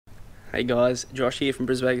Hey guys, Josh here from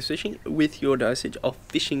Brisbane Fishing with your dosage of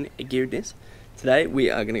fishing gearedness. Today we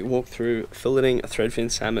are going to walk through filleting a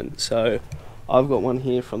threadfin salmon. So I've got one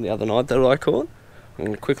here from the other night that I caught. I'm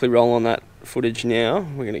going to quickly roll on that footage now.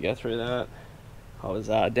 We're going to go through that. I was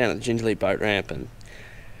down at the Gingerly boat ramp and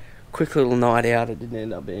quick little night out. It didn't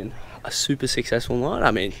end up being a super successful night.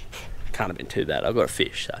 I mean, can't have been too bad. I got a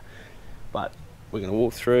fish, so. But we're going to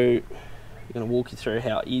walk through. I'm going to walk you through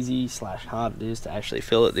how easy / hard it is to actually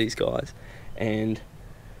fillet these guys, and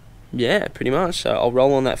yeah, pretty much. So I'll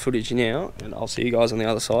roll on that footage now and I'll see you guys on the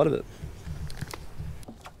other side of it.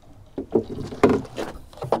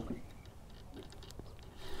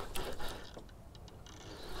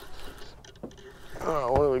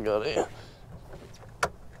 Oh, what do we got here?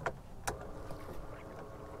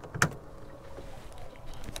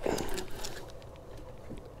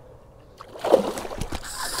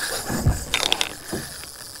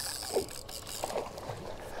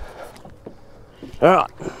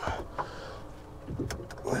 Alright.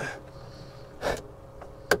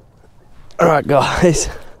 Alright guys.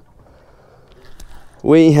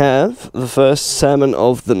 We have the first salmon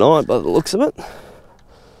of the night by the looks of it.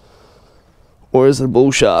 Or is it a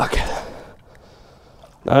bull shark?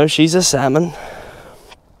 No, she's a salmon.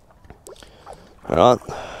 Alright.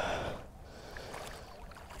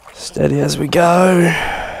 Steady as we go.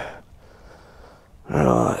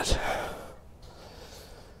 Alright.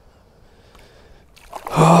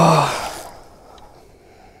 Oh.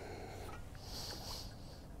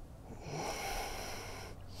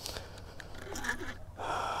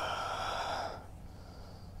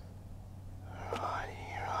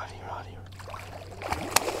 Righty.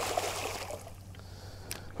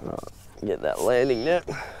 Right, get that landing net.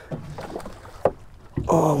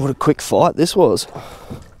 Oh, what a quick fight this was.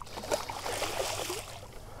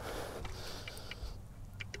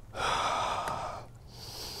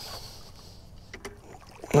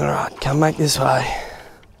 Alright, come back this way.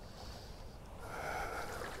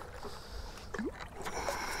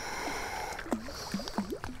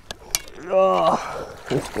 Oh.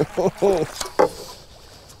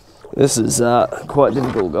 This is quite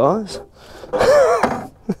difficult, guys.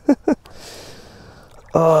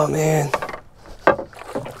 Oh man.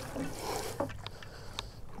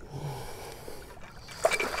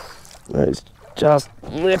 It's just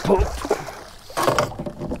lip hooked.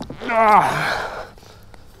 Ah.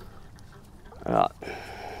 Alright,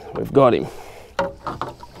 we've got him.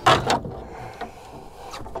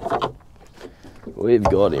 We've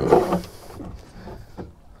got him.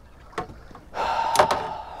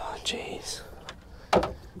 Jeez.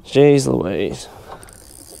 Jeez Louise.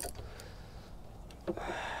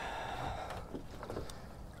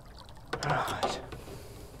 Right.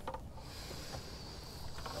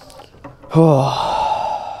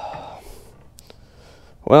 Oh.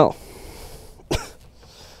 Well.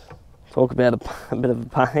 Talk about a bit of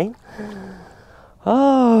a pain.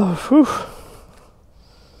 Oh, whew.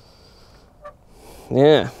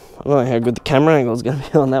 Yeah, I don't know how good the camera angle is going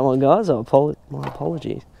to be on that one, guys. My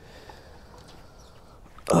apologies.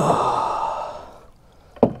 Oh.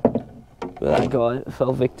 But that guy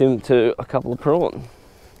fell victim to a couple of prawn.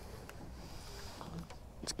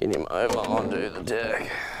 Let's get him over onto the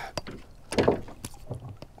deck.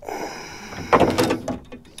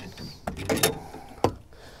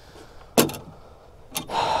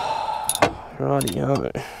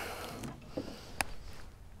 Rightio.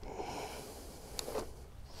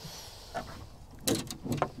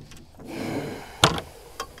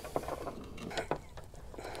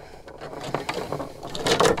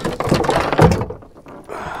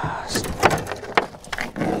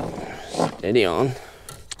 Steady on.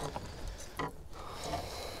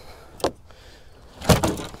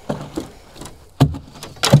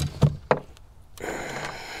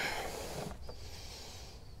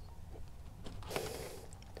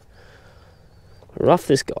 Rough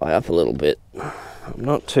this guy up a little bit. I'm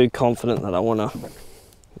not too confident that I want to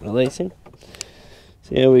release him.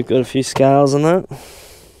 So yeah, we've got a few scales on that.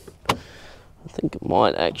 I think I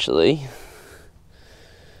might actually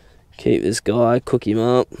keep this guy, cook him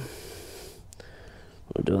up.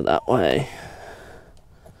 We'll do it that way.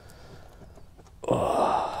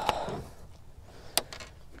 Oh.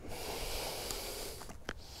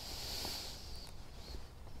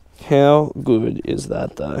 How good is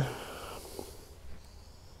that though?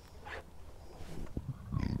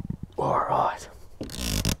 Alright.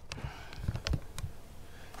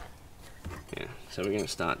 Yeah, so we're going to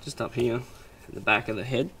start just up here at the back of the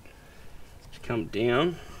head. Just come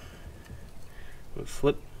down. We'll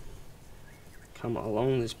flip. Come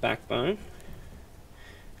along this backbone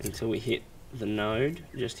until we hit the node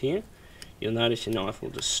just here. you'll notice your knife will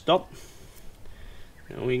just stop.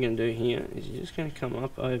 Now all you're going to do here is you're just going to come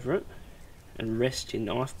up over it and rest your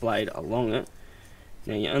knife blade along it.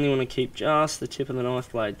 Now you only want to keep just the tip of the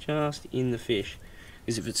knife blade just in the fish,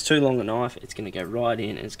 because if it's too long a knife, it's going to go right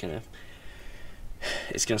in and it's going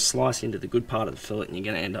to slice into the good part of the fillet, and you're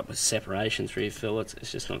going to end up with separation through your fillets.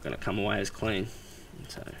 It's just not going to come away as clean.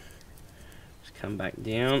 So just come back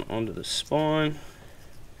down onto the spine,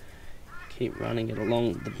 keep running it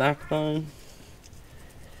along the backbone.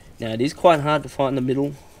 Now it is quite hard to find the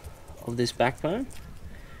middle of this backbone,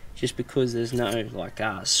 just because there's no like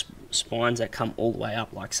spines that come all the way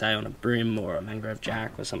up, like say on a brim or a mangrove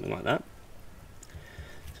jack or something like that.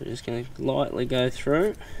 So we're just going to lightly go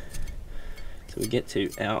through till we get to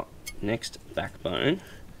our next backbone.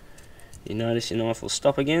 You notice your knife will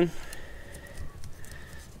stop again.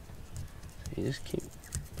 So you just keep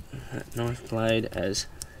that knife blade as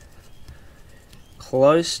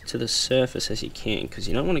close to the surface as you can, because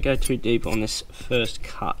you don't want to go too deep on this first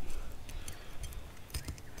cut.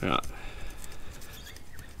 Right.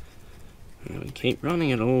 And we keep running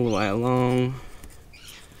it all the way along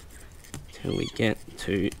till we get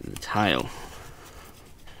to the tail.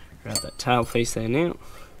 Grab that tail piece there now.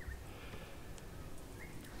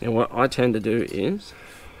 Now what I tend to do is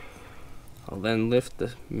I'll then lift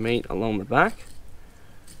the meat along the back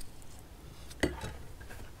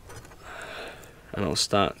and I'll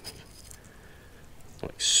start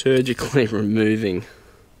like surgically removing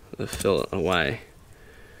the fillet away.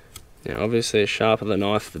 Now obviously the sharper the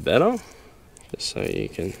knife the better, just so you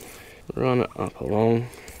can run it up along.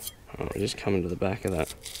 I'll just come into the back of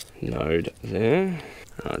that node there.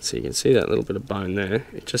 Alright, so you can see that little bit of bone there.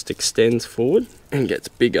 It just extends forward and gets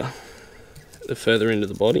bigger the further into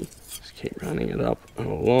the body. Just keep running it up and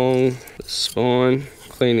along the spine,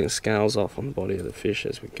 cleaning the scales off on the body of the fish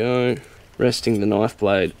as we go, resting the knife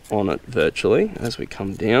blade on it virtually as we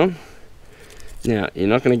come down. Now you're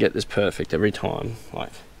not going to get this perfect every time.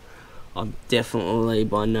 Like, I'm definitely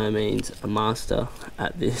by no means a master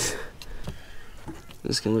at this. I'm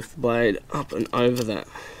just going to lift the blade up and over that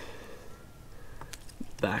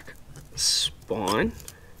back spine.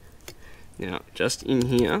 Now just in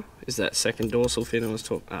here is that second dorsal fin I was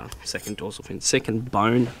talking, second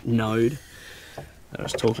bone node that I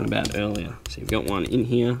was talking about earlier. So you've got one in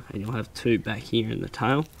here and you'll have two back here in the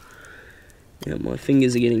tail. Now my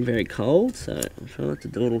fingers are getting very cold, so I'm trying not to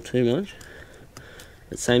dawdle too much.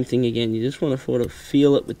 But same thing again, you just want to sort of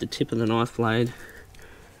feel it with the tip of the knife blade.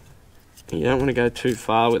 You don't want to go too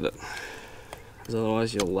far with it, because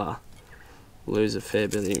otherwise you'll lose a fair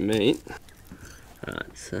bit of your meat.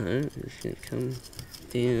 Alright, so I'm just going to come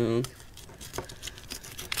down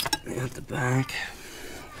out the back.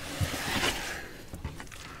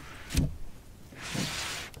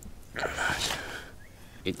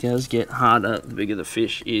 It does get harder the bigger the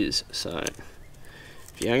fish is, so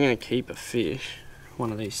if you're going to keep a fish,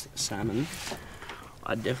 one of these salmon,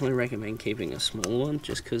 I definitely recommend keeping a small one,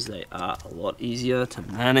 just because they are a lot easier to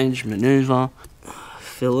manage, maneuver,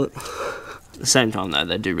 fillet. At the same time though,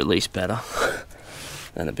 they do release better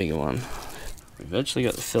than a bigger one. We've virtually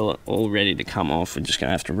got the fillet all ready to come off. We're just going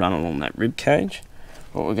to have to run along that rib cage.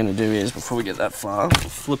 What we're going to do is, before we get that far, we'll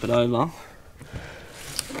flip it over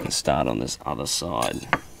and start on this other side.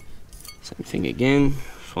 Same thing again,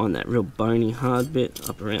 find that real bony hard bit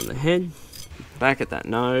up around the head. Back at that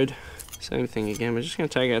node, same thing again. We're just going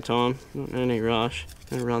to take our time, not in any rush.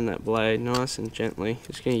 Going to run that blade nice and gently.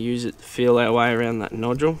 Just going to use it to feel our way around that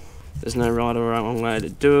nodule. There's no right or wrong way to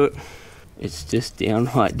do it. It's just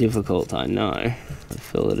downright difficult, I know. I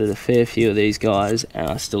filleted a fair few of these guys and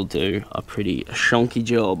I still do a pretty shonky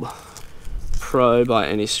job. Pro by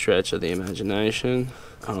any stretch of the imagination.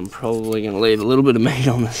 I'm probably going to leave a little bit of meat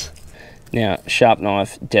on this. Now, sharp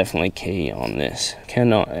knife, definitely key on this.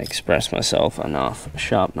 Cannot express myself enough. A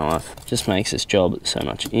sharp knife just makes this job so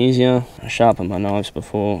much easier. I sharpen my knives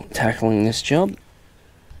before tackling this job.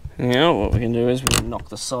 Now, what we can do is we can knock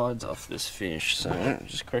the sides off this fish. So,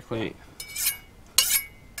 just quickly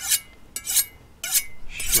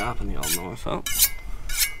sharpen the old knife up.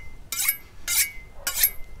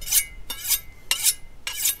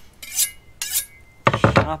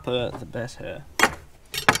 Sharper the better.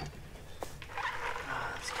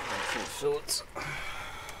 Fillets.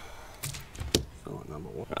 Fillet number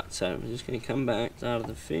one. Right, so we're just going to come back, start of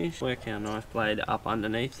the fish, work our knife blade up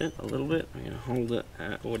underneath it a little bit. We're going to hold it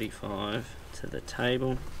at 45 to the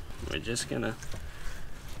table. We're just going to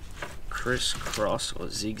crisscross or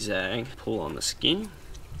zigzag, pull on the skin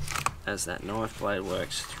as that knife blade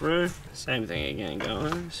works through. Same thing again,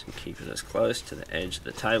 guys. Keep it as close to the edge of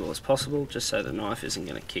the table as possible, just so the knife isn't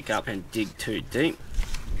going to kick up and dig too deep.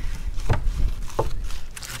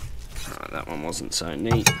 that one wasn't so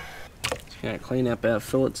neat. Just gonna clean up our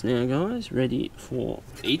fillets now, guys, ready for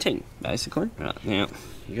eating, basically. Right, now,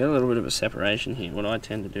 you got a little bit of a separation here. What I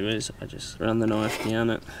tend to do is I just run the knife down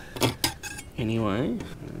it anyway,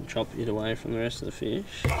 and chop it away from the rest of the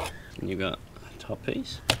fish. And you've got a top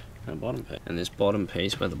piece and a bottom piece. And this bottom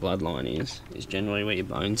piece where the bloodline is generally where your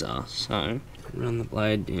bones are. So, run the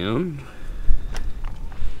blade down.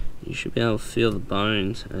 You should be able to feel the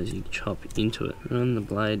bones as you chop into it. Run the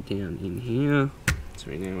blade down in here.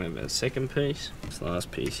 So we now have our second piece. This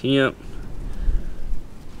last piece here.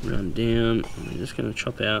 Run down, and we're just going to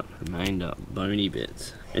chop out the remainder bony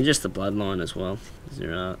bits. And just the bloodline as well.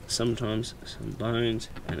 There are sometimes some bones,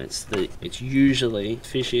 and it's usually the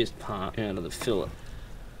fishiest part out of the fillet.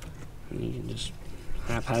 And you can just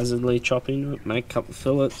haphazardly chop into it, make a couple of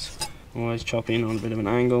fillets. Always chop in on a bit of an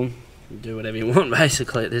angle. Do whatever you want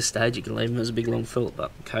basically at this stage. You can leave them as a big long fillet,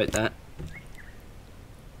 but coat that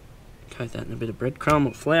in a bit of breadcrumb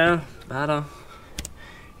or flour, batter.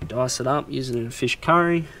 Dice it up, use it in a fish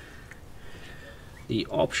curry. The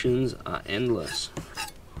options are endless.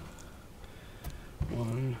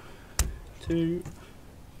 1, 2,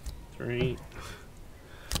 3,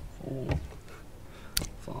 4,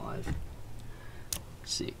 5,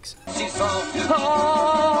 6.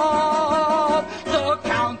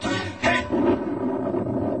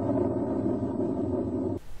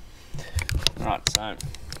 Right, so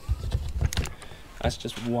that's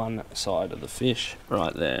just one side of the fish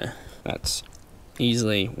right there. That's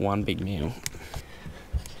easily one big meal.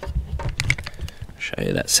 Show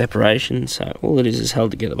you that separation. So all it is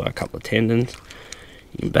held together by a couple of tendons.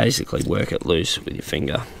 You can basically work it loose with your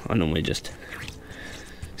finger. I normally just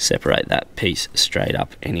separate that piece straight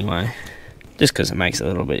up anyway, just because it makes it a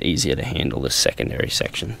little bit easier to handle the secondary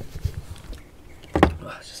section.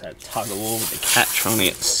 Just had a tug of war with the cat trying to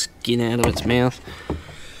get the skin out of its mouth.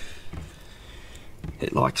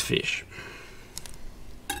 It likes fish.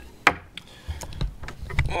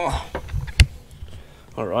 Oh.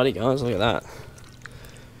 Alrighty guys, look at that.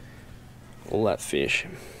 All that fish.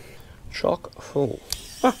 Chock full.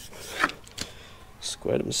 Ah.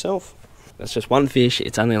 Squared himself. That's just one fish.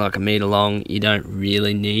 It's only like 1 meter long. You don't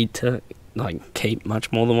really need to like keep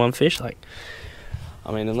much more than one fish. Like,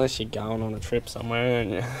 I mean, unless you're going on a trip somewhere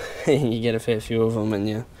and you get a fair few of them and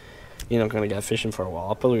you're not going to go fishing for a while,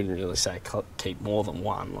 I probably wouldn't really say keep more than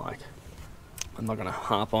one. Like, I'm not going to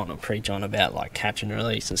harp on or preach on about like catch and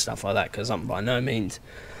release and stuff like that, because I'm by no means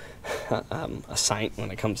a saint when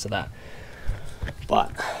it comes to that.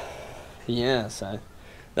 But yeah, so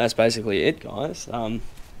that's basically it, guys.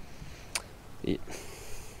 Yeah,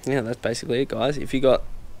 that's basically it, guys. If you got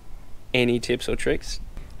any tips or tricks,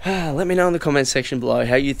 let me know in the comments section below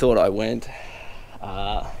how you thought I went.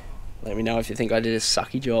 Let me know if you think I did a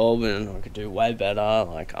sucky job and I could do way better.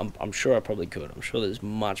 Like, I'm sure I probably could. I'm sure there's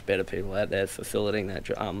much better people out there for filleting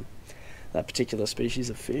that particular species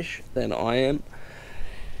of fish than I am.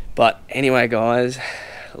 But anyway, guys,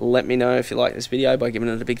 let me know if you like this video by giving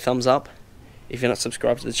it a big thumbs up. If you're not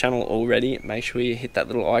subscribed to the channel already, make sure you hit that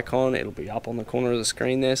little icon. It'll be up on the corner of the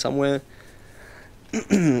screen there somewhere.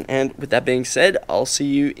 And with that being said, I'll see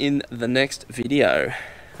you in the next video.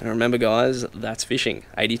 And remember, guys, that's fishing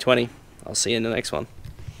 80-20. I'll see you in the next one.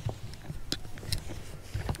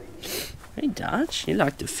 Hey, Dutch, you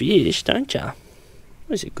like to fish, don't ya?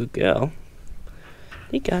 Where's a good girl?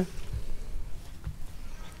 There you go.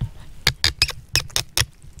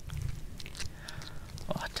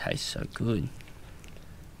 Oh, it tastes so good.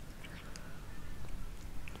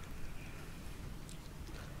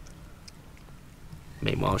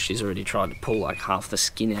 Meanwhile, she's already tried to pull like half the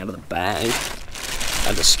skin out of the bag. I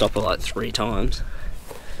had to stop her like 3 times.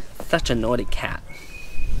 Such a naughty cat.